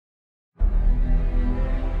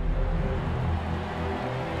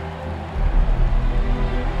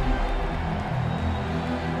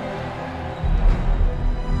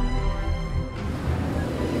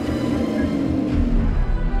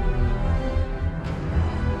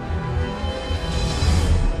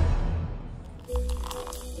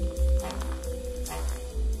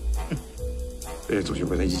How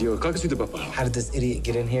did this idiot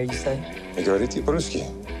get in here, you say?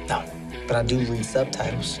 No, but I do read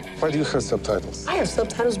subtitles. Why do you have subtitles? I have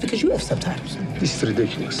subtitles because you have subtitles. This is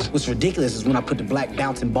ridiculous. What's ridiculous is when I put the black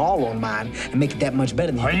bouncing ball on mine and make it that much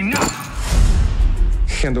better than you.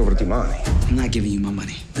 Enough! Hand over the money. I'm not giving you my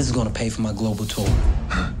money. This is gonna pay for my global tour.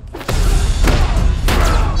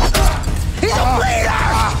 He's a bleeder!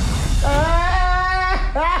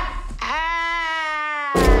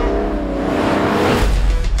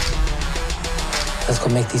 Let's go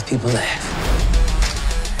make these people laugh.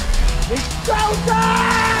 It's showtime!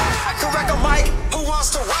 I can wreck a mic. Who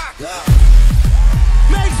wants to rock?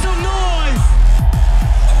 Make some noise!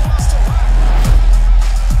 Who wants to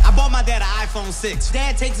rock? I bought my dad an iPhone 6.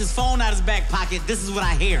 Dad takes his phone out of his back pocket. This is what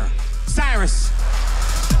I hear. Cyrus.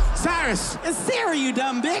 Cyrus. It's Siri, you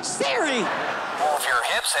dumb bitch. Siri. Move your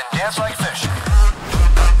hips and dance like fish.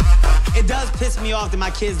 It does piss me off that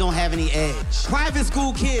my kids don't have any edge. Private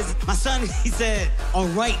school kids, my son, he said, all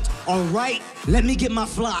right, let me get my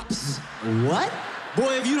flops. What?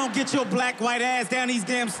 Boy, if you don't get your black, white ass down these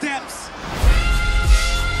damn steps.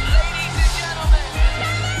 Ladies and gentlemen,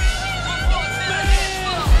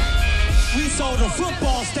 We sold a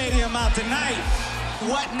football stadium out tonight.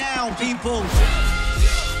 What now, people?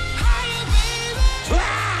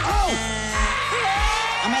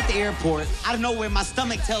 I'm at the airport. Out of nowhere, my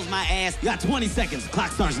stomach tells my ass, you got 20 seconds.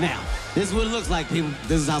 Clock starts now. This is what it looks like, people.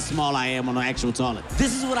 This is how small I am on the actual toilet.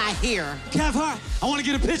 This is what I hear. Kev Hart, I want to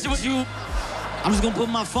get a picture with you. I'm just going to put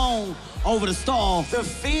my phone over the stall. The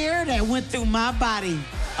fear that went through my body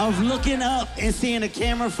of looking up and seeing a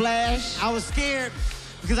camera flash, I was scared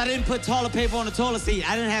because I didn't put toilet paper on the toilet seat.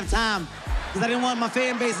 I didn't have time because I didn't want my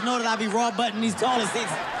fan base to know that I'd be raw butting these toilet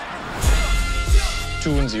seats.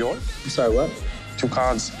 2 in the door. I'm sorry, what? 2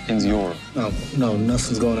 cards in the door. No,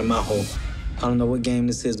 nothing's going in my hole. I don't know what game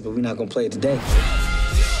this is, but we're not gonna play it today.